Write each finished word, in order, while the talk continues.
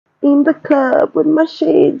in the club with my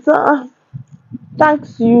shades on.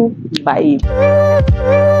 Thanks you. Bye.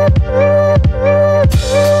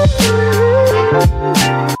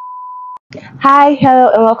 Hi, hello,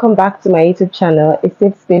 and welcome back to my YouTube channel. A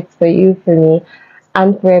safe space for you, for me,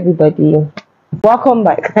 and for everybody. Welcome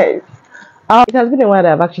back, guys. It has been a while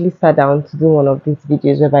that I've actually sat down to do one of these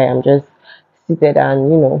videos whereby I'm just seated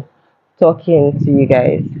and talking to you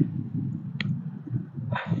guys.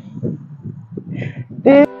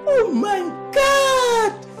 Oh my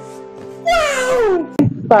god! Wow!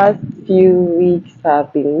 These past few weeks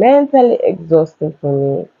have been mentally exhausting for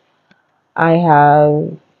me. I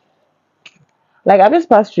have I've just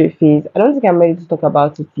passed through a phase. I don't think I'm ready to talk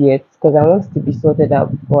about it yet because I want it to be sorted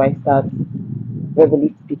out before I start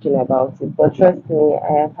verbally speaking about it. But trust me,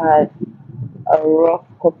 I have had a rough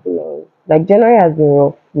couple of January has been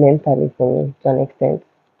rough mentally for me to an extent.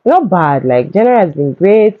 Not bad, January has been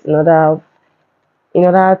great in other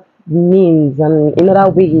means and in other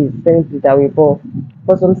ways, let me put it that way. But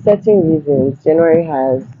for some certain reasons, January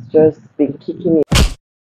has just been kicking me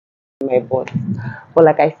in my butt. But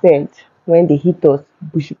like I said, when they hit us,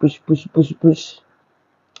 push, push, push, push, push,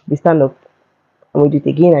 we stand up and we do it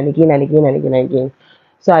again and again and again and again and again.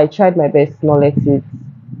 So I tried my best to not let it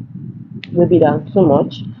weigh down too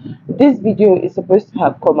much. This video is supposed to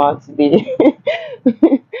have come out today.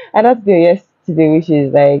 I not today yesterday, which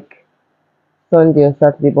is Sunday or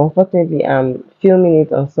Saturday, but unfortunately I'm filming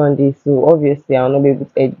it on Sunday, so obviously I'll not be able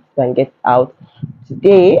to edit it and get out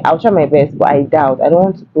today. I'll try my best, but I doubt. I don't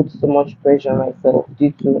want to put so much pressure on myself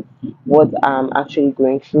due to what I'm actually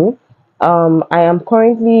going through. I am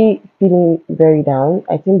currently feeling very down.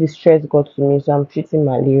 I think the stress got to me, so I'm treating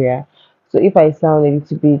malaria. So if I sound a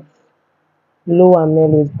little bit low and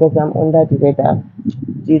mellow, it's because I'm under the weather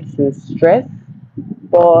due to stress.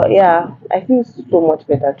 But yeah, I feel so much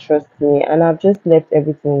better, trust me. And I've just left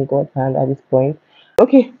everything in God's hand at this point.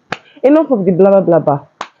 Okay, enough of the blah blah blah blah.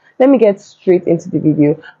 Let me get straight into the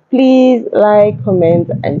video. Please like,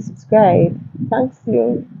 comment, and subscribe. Thanks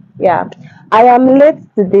you. Yeah, I am late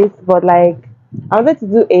to this, but I wanted to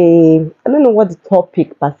do I don't know what the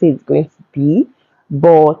topic per se is going to be,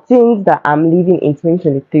 but things that I'm living in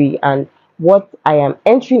 2023 and what I am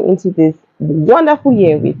entering into this wonderful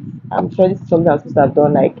year with. I'm sure this is something I'm supposed to have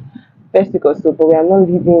done first week or so, but we are not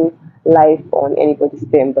living life on anybody's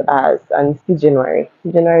term but ours, and it's still January.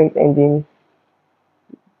 January is ending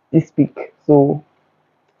this week, so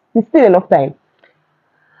it's still enough time.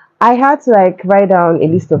 I had to write down a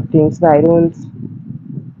list of things so I don't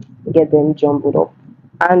get them jumbled up,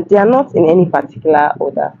 and they are not in any particular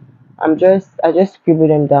order. I just scribbled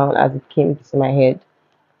them down as it came to my head.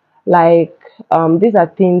 These are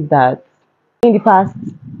things that in the past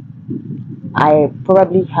I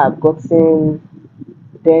probably have gotten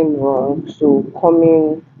them wrong. So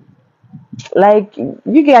coming,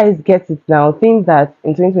 you guys get it now. Things that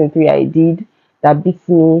in 2023 I did that beats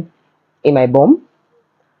me in my bum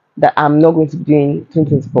that I'm not going to be doing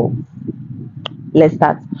 2024. Let's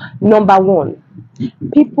start. Number one,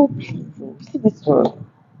 people pleasing. See this one.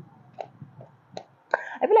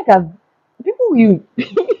 I feel like I've people will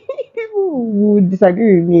people would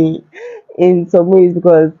disagree with me in some ways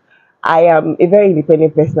because I am a very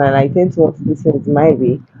independent person and I tend to want to do things my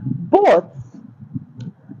way. But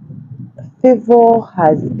Favor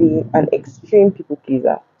has been an extreme people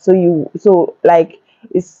pleaser.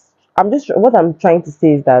 It's I'm just what I'm trying to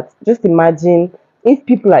say is that just imagine if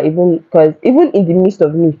people are even because even in the midst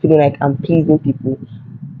of me feeling like I'm pleasing people,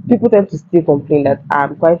 people tend to still complain that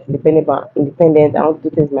I'm quite independent, I want to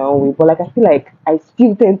do things my own way. But I feel like I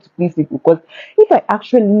still tend to please people because if I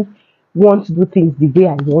actually want to do things the way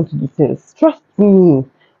I want to do things, trust me,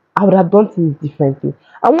 I would have done things differently.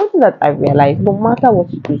 And one thing that I realized, no matter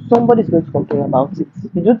what you do, somebody's going to complain about it.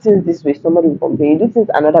 You do things this way, somebody will complain. You do things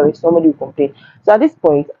another way, somebody will complain. So at this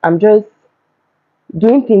point, I'm just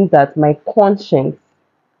doing things that my conscience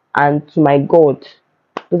and to my God,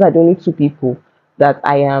 those are the only two people that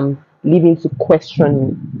I am leaving to question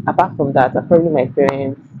me. Apart from that, probably my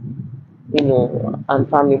parents, and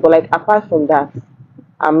family. But apart from that,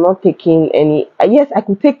 I'm not taking any. Yes, I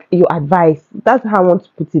could take your advice. That's how I want to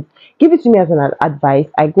put it. Give it to me as an advice.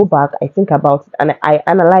 I go back, I think about it, and I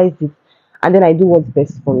analyze it, and then I do what's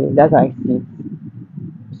best for me. That's how I see it.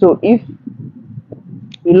 So if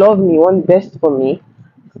you love me, want the best for me,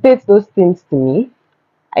 state those things to me.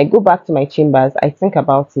 I go back to my chambers, I think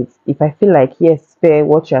about it. If I feel like yes, fair,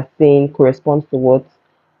 what you're saying corresponds to what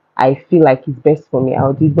I feel like is best for me,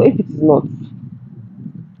 I'll do it. But if it is not,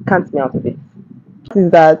 count me out of it. Is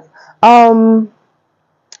that the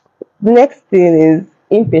next thing is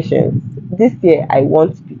impatience. This year I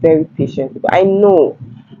want to be very patient. I know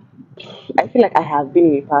I feel like I have been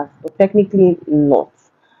in the past, but technically not.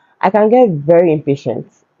 I can get very impatient,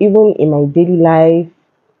 even in my daily life,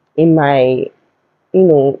 in my, you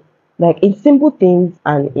know, like in simple things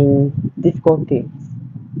and in difficult things.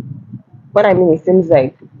 What I mean, it seems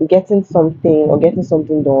like getting something or getting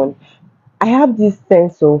something done. I have this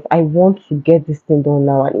sense of I want to get this thing done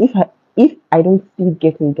now, and if I don't see it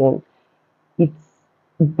getting done, it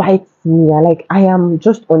bites me. I am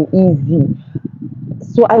just uneasy.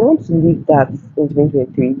 So I want to leave that in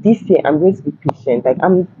 2023. This year I'm going to be patient. Like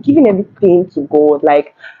I'm giving everything to God.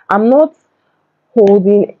 Like I'm not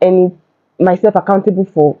holding any myself accountable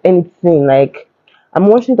for anything. Like I'm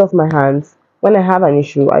washing it off my hands. When I have an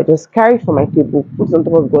issue, I just carry it from my table, put it on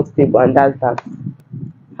top of God's table, and that's that.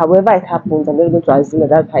 However it happens, I'm not going to assume that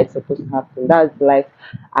that's how it's supposed to happen. That's the life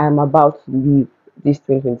I am about to live this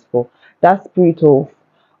 2024. That spirit of,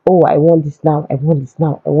 oh, I want this now, I want this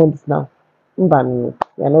now, I want this now. Mba, no,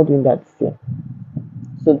 we are not doing that this year.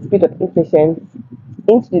 So the spirit of impatience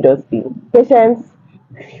into the dustbin. Patience,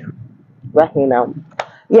 right here now.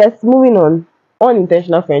 Yes, moving on.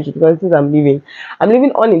 Unintentional friendships, because since I'm leaving, I'm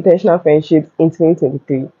leaving unintentional friendships in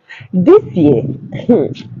 2023. This year,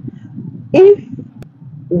 if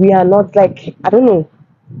we are not like, I don't know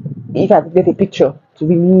if I could get a picture to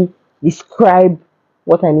really describe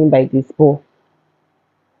what I mean by this, but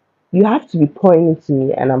you have to be pouring into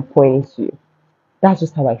me and I'm pouring into you. That's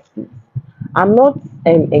just how I feel. I'm not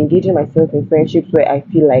engaging myself in friendships where I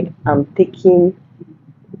feel like I'm taking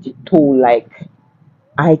the toll, like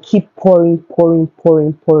I keep pouring, pouring,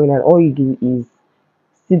 pouring, pouring, and all you do is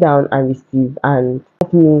sit down and receive and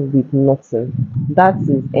help me with nothing. That is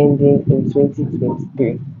ending in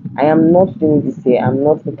 2023. I am not doing this year. I'm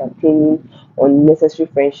not entertaining unnecessary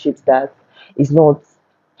friendships that is not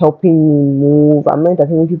helping me move. I'm not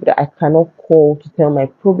entertaining people that I cannot call to tell my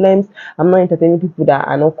problems. I'm not entertaining people that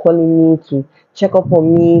are not calling me to check up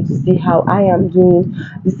on me to see how I am doing.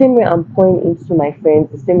 The same way I'm pouring into my friends,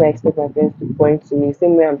 the same way I expect my friends to pour into me, the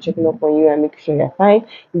same way I'm checking up on you and making sure you're fine,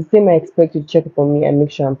 the same way I expect you to check up on me and make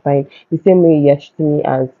sure I'm fine, the same way you're treating me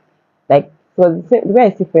as like so the way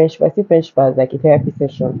I see friendship as like a therapy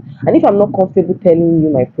session. And if I'm not comfortable telling you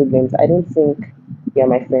my problems, I don't think you're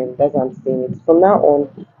my friend. That's what I'm saying. It. From now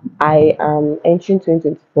on, I am entering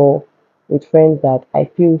 2024 with friends that I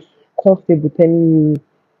feel comfortable telling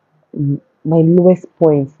you my lowest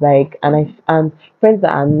points, like, and friends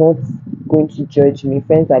that are not going to judge me,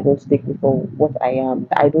 friends that are going to take me for what I am.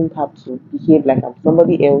 I don't have to behave like I'm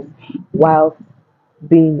somebody else while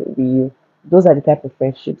being with you. Those are the type of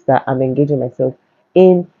friendships that I'm engaging myself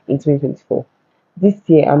in 2024. This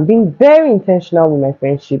year, I'm being very intentional with my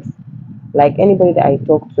friendships. Like anybody that I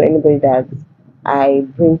talk to, anybody that I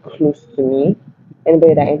bring close to me,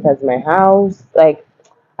 anybody that enters my house, like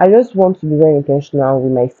I just want to be very intentional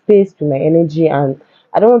with my space, with my energy, and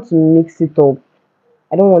I don't want to mix it up.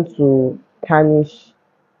 I don't want to tarnish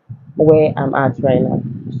where I'm at right now.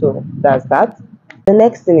 So that's that. The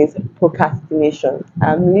next thing is procrastination.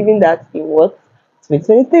 I'm leaving that in what?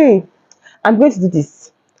 2023. I'm going to do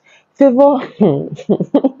this. Favor.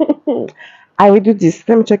 I will do this.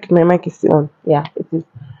 Let me check if my mic is still on. Yeah, it is.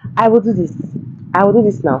 I will do this. I will do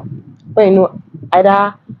this now. But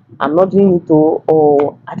either I'm not doing it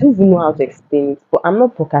or I don't even know how to explain it. But I'm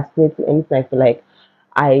not procrastinating anything I feel like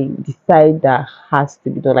I decide that has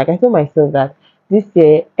to be done. Like I told myself that this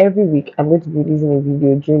year, every week, I'm going to be releasing a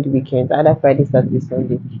video during the weekend, either Friday, Saturday,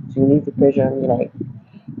 Sunday, to release the pressure on me. Like,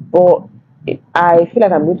 but I feel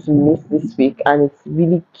like I'm going to miss this week, and it's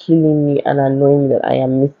really killing me and annoying me that I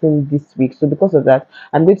am missing this week. So because of that,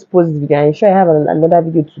 I'm going to post this video. I'm sure I have another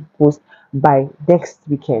video to post by next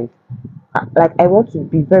weekend. Like I want to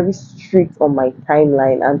be very strict on my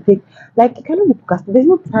timeline and take like you cannot be procrastinating. There's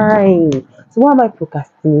no time. So why am I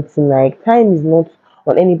procrastinating? Like time is not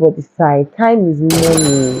on anybody's side. Time is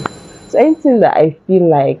money. So anything that I feel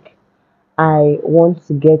like I want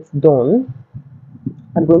to get done,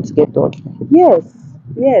 I'm going to get done. Yes,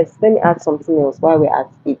 yes. Let me add something else while we're at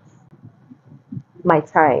it. My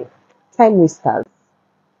time. Time wasters.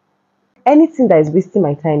 Anything that is wasting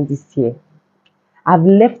my time this year, I've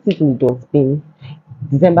left it in the dustbin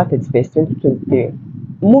December 31st, 2023.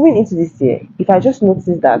 Moving into this year, if I just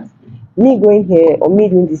notice that me going here or me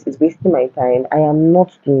doing this is wasting my time, I am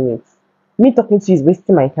not doing it. Me talking to you is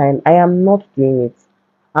wasting my time, I am not doing it.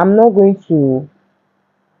 I'm not going to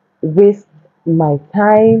waste my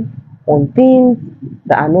time on things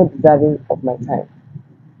that are not deserving of my time,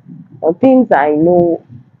 on things that I know,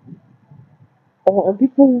 or on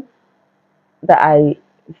people that I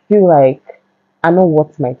feel like are not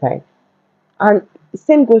worth my time. And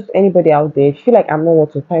same goes to anybody out there. If you feel like I'm not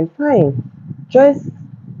worth your time, fine. Just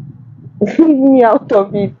leave me out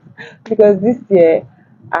of it. Because this year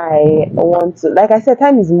I want to, like I said,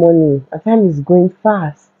 time is money and time is going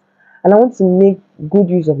fast. And I want to make good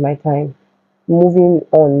use of my time. Moving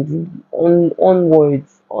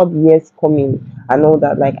onwards, all the years coming and all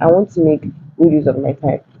that. Like I want to make good use of my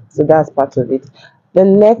time. So that's part of it. The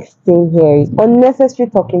next thing here is unnecessary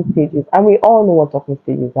talking stages. And we all know what talking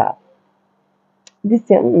stages are. This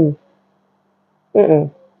year,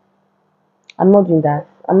 mm-mm, I'm not doing that.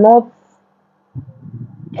 I'm not.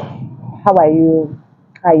 How are you?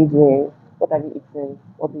 How are you doing? What have you eaten?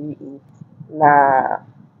 What do you eat? Nah.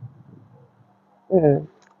 Mm.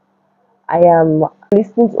 I am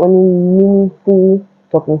listening to only meaningful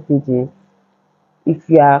talking stages. If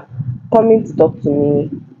you are coming to talk to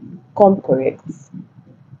me, come correct.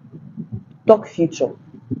 Talk future.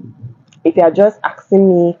 If you are just asking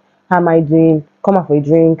me, how am I doing? Come out for a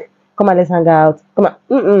drink. Come and let's hang out. Come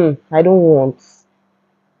on. I don't want.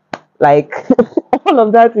 Like, all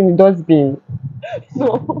of that in the dustbin.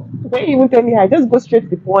 So when you even tell me, I just go straight to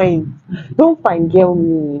the point. Don't find girl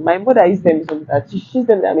me. My mother used to tell me something that she said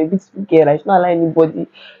that I'm a beautiful girl. I should not allow anybody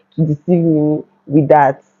to deceive me with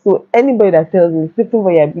that. So anybody that tells me, people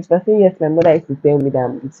when you're beautiful, I say yes, my mother used to tell me that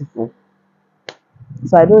I'm beautiful.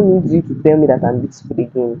 So I don't need you to tell me that I'm beautiful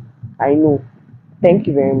again. I know. Thank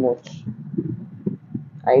you very much.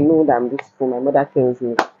 I know that I'm beautiful. My mother tells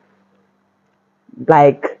me.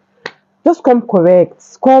 Like, just come correct.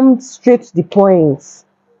 Come straight to the point.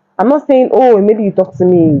 I'm not saying, oh, maybe you talk to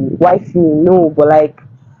me, wife me. No, but like,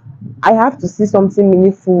 I have to see something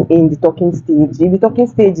meaningful in the talking stage. If the talking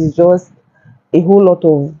stage is just a whole lot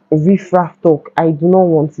of riff-raff talk, I do not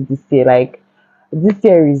want it this year. Like, this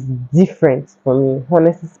year is different for me,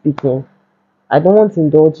 honestly speaking. I don't want to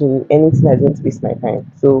indulge in anything that's going to waste my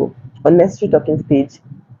time. So, unnecessary talking stage,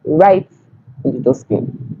 right in the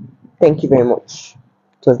dustbin. Thank you very much.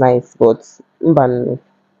 It was nice, but mbanu.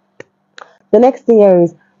 The next thing here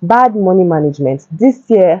is bad money management. This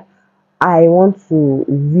year, I want to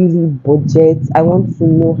really budget. I want to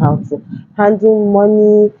know how to handle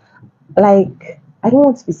money. Like, I don't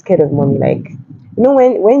want to be scared of money. Like,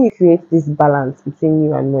 when you create this balance between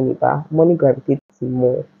you and money, but money gravitates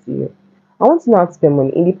more to you. I want to know how to spend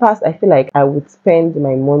money. In the past, I feel like I would spend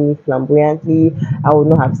my money flamboyantly. I would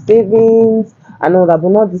not have savings and all that, but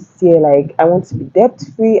not this year. Like, I want to be debt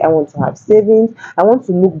free. I want to have savings. I want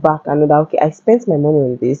to look back and know that, okay, I spent my money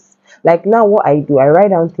on this. Like, now, what I do, I write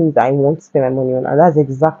down things that I want to spend my money on, and that's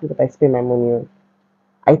exactly what I spend my money on.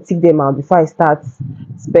 I take them out before I start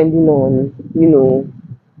spending on,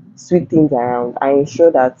 sweet things around. I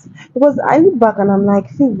ensure that, because I look back and I'm like,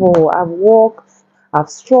 Favor, I've worked, I've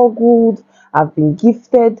struggled, I've been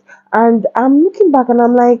gifted, and I'm looking back and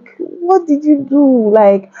I'm like, what did you do?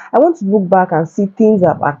 Like, I want to look back and see things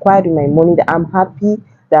I've acquired with my money that I'm happy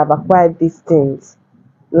that I've acquired these things.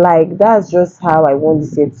 Like, that's just how I want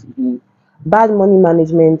this year to be. Bad money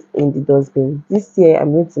management in the dustbin. This year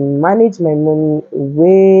I'm going to manage my money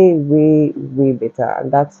way, way, way better,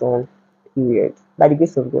 and that's on period. By the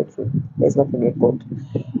grace of God too. Let's not forget God.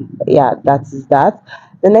 Yeah, that is that.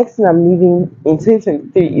 The next thing I'm leaving in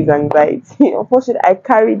 2023 is anxiety. Unfortunately, I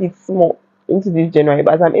carried it small into this January,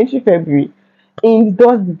 but as I'm entering February, in the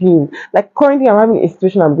dustbin. Like currently, I'm having a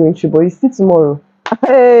situation I'm going through, but you see tomorrow.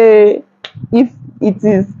 Hey, if it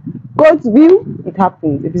is God's will, it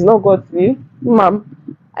happens. If it's not God's will,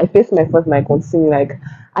 ma'am, I face my first, my continue. Like,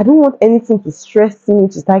 I don't want anything to stress me,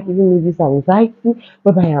 to start giving me this anxiety,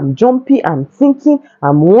 whereby I'm jumpy, I'm thinking,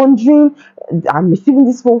 I'm wondering, I'm receiving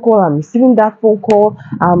this phone call, I'm receiving that phone call,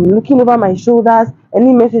 I'm looking over my shoulders,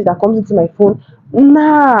 any message that comes into my phone.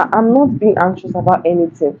 Nah, I'm not being anxious about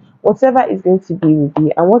anything. Whatever is going to be will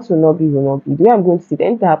be, and what will not be will not be. The way I'm going to see it,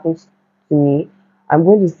 anything that happens to me, I'm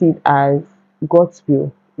going to see it as God's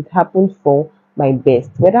will. It happened for my best.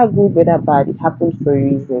 Whether good, whether bad, it happened for a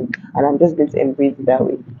reason. And I'm just going to embrace it that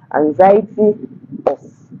way. Anxiety off.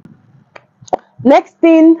 Next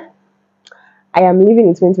thing I am living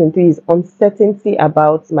in 2023 is uncertainty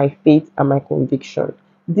about my faith and my conviction.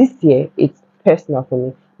 This year, it's personal for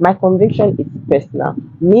me. My conviction is personal.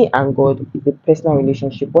 Me and God is a personal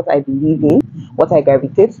relationship. What I believe in, what I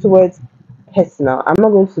gravitate towards, personal. I'm not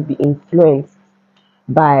going to be influenced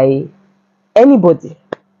by anybody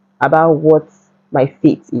about what my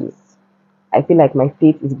faith is. I feel like my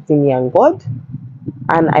faith is between me and God,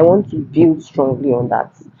 and I want to build strongly on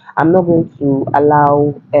that. I'm not going to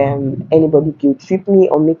allow anybody guilt trip me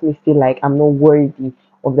or make me feel like I'm not worthy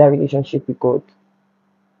of that relationship with God.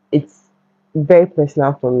 It's very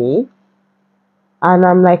personal for me, and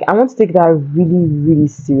I'm like, I want to take that really, really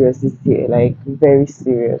serious this year, like very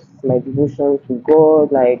serious. My devotion to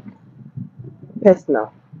God, like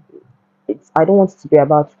personal. I don't want it to be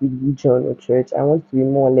about religion or church. I want it to be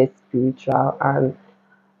more or less spiritual and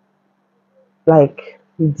like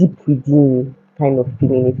deep within kind of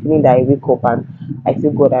feeling. A feeling that I wake up and I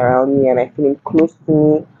feel God around me and I feel Him close to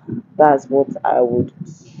me. That's what I would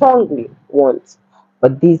strongly want.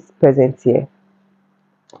 But this present year,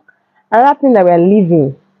 another thing that we are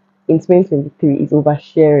living in 2023 is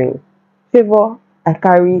oversharing. Favor, I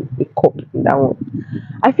carry a cup in that one.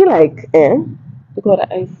 I feel like, God,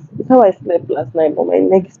 it's how I slept last night, but my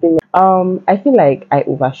neck is pain. I feel like I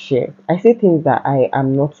overshare. I say things that I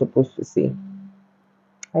am not supposed to say.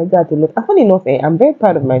 I do that a lot. And funny enough, I'm very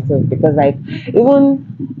proud of myself because, like,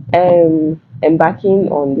 even embarking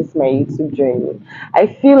on this my YouTube journey, I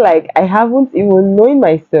feel like I haven't even knowing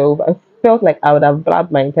myself. I felt like I would have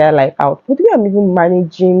blabbed my entire life out. But the way I'm even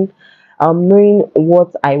managing, knowing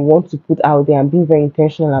what I want to put out there and being very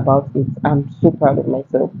intentional about it, I'm so proud of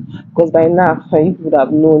myself. Because by now, you would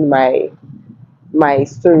have known my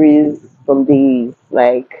stories from days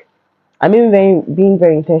like I'm even being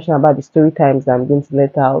very intentional about the story times that I'm going to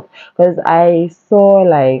let out because I saw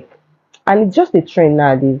like, and it's just a trend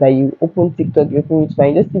nowadays that you open TikTok, you open YouTube,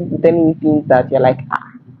 and you just see people telling you things that you're like,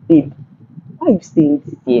 ah, babe, why are you saying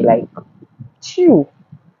this here? Like, chill,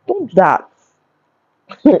 don't do that.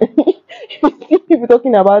 You see people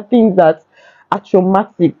talking about things that are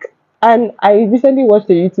traumatic. And I recently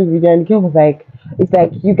watched a YouTube video, and the girl was like, it's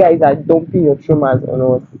like you guys are dumping your traumas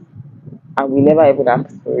on us, and we never even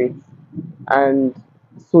asked for it. And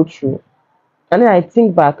so true. And then I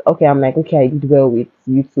think back, okay, I'm like, okay, I did well with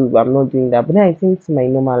YouTube. I'm not doing that. But then I think to my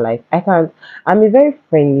normal life, I'm a very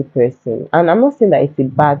friendly person. And I'm not saying that it's a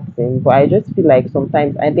bad thing, but I just feel like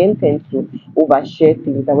sometimes I then tend to overshare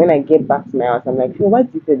things. And when I get back to my house, I'm like, why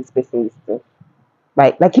did you tell this person this thing?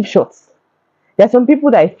 Like keep short. There are some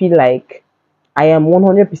people that I feel like I am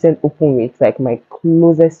 100% open with, like my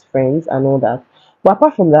closest friends and all that. But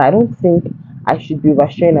apart from that, I don't think I should be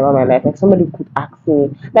oversharing about my life. Like somebody could ask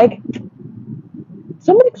me, like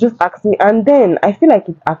somebody could just ask me, and then I feel like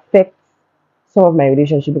it affects some of my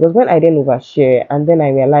relationship because when I then overshare and then I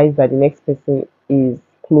realize that the next person is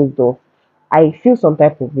closed off, I feel some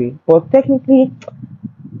type of way. But technically,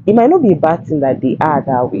 it might not be a bad thing that they are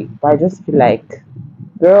that way. But I just feel like,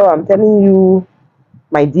 girl, I'm telling you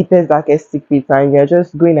my deepest, darkest secrets, and you're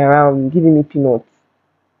just going around giving me peanuts.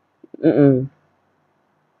 Mm-mm.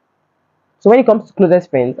 So when it comes to closest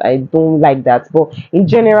friends, I don't like that. But in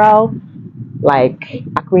general, like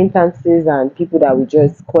acquaintances and people that we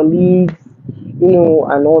just colleagues,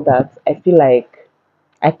 and all that, I feel like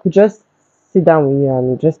I could just sit down with you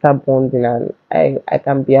and just start bonding, and I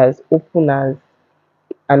can be as open as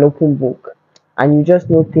an open book, and you just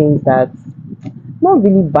know things that not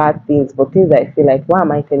really bad things, but things that I feel like, why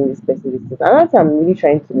am I telling this person this? Another thing I'm really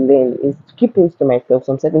trying to learn is to keep things to myself.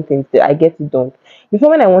 Some certain things that I get it done.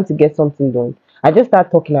 Before, when I want to get something done, I just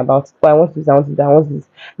start talking about, oh, I want this, I want this, I want this.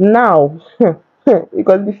 Now,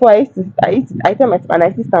 because before I tell myself, and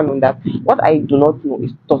I still stand on that. What I do not know,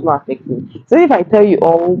 it does not affect me. So if I tell you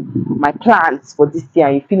all my plans for this year,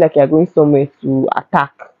 and you feel like you're going somewhere to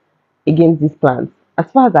attack against these plans.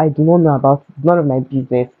 As far as I do not know about it, it's none of my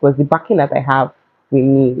business because the backing that I have with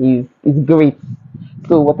me is great.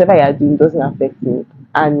 So whatever you're doing doesn't affect me.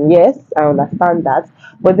 And yes, I understand that.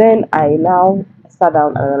 But then I now sat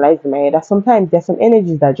down and analyzed in my head that sometimes there's some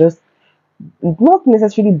energies that just not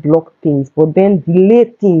necessarily block things, but then delay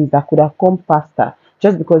things that could have come faster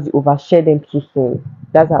just because you overshare them too soon.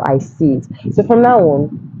 That's how I see it. So from now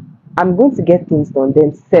on, I'm going to get things done,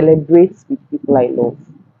 then celebrate with people I love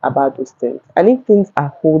about those things. And if things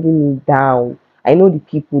are holding me down, I know the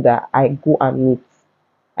people that I go and meet.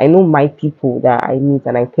 I know my people that I meet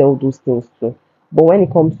and I tell those things to. But when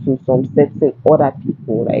it comes to some certain other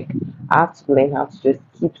people, like I have to learn how to just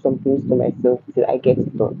keep some things to myself till I get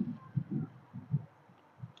it done.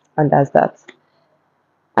 And that's that.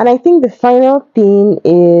 And I think the final thing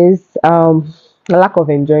is lack of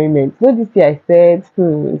enjoyment. So this year I said,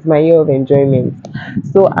 it's my year of enjoyment.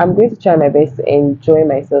 So I'm going to try my best to enjoy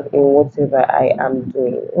myself in whatever I am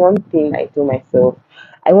doing. One thing I told myself,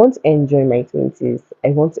 I want to enjoy my 20s. I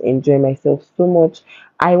want to enjoy myself so much.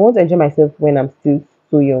 I want to enjoy myself when I'm still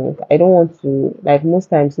so young. I don't want to, like most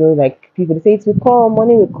times, like people they say it will come,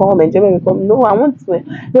 money will come, enjoyment will come. No, I want to,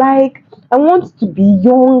 like, I want to be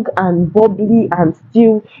young and bubbly and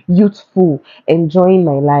still youthful, enjoying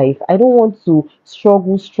my life. I don't want to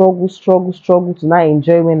struggle to not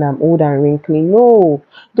enjoy when I'm old and wrinkly. No,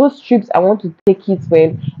 those trips I want to take it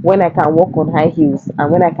when I can walk on high heels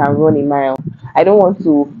and when I can run a mile. I don't want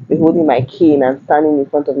to be holding my cane and standing in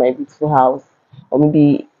front of my beautiful house or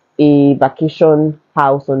maybe a vacation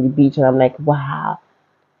house on the beach and I'm like, wow,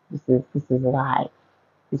 This is life.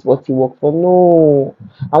 This is what you work for. No,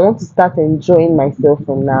 I want to start enjoying myself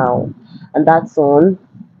from now, and that's on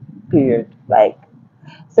period. Like,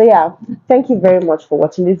 so yeah. Thank you very much for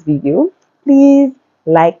watching this video. Please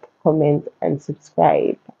like, comment, and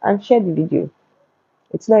subscribe, and share the video.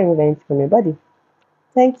 It's not even anything from your body.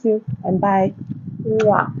 Thank you, and bye.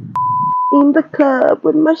 Mwah. In the club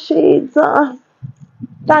with my shades on.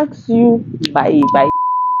 Thanks you. Bye bye.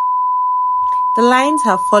 The lines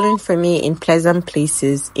have fallen for me in pleasant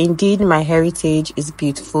places. Indeed, my heritage is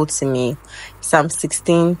beautiful to me. Psalm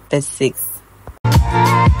 16, verse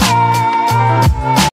 6.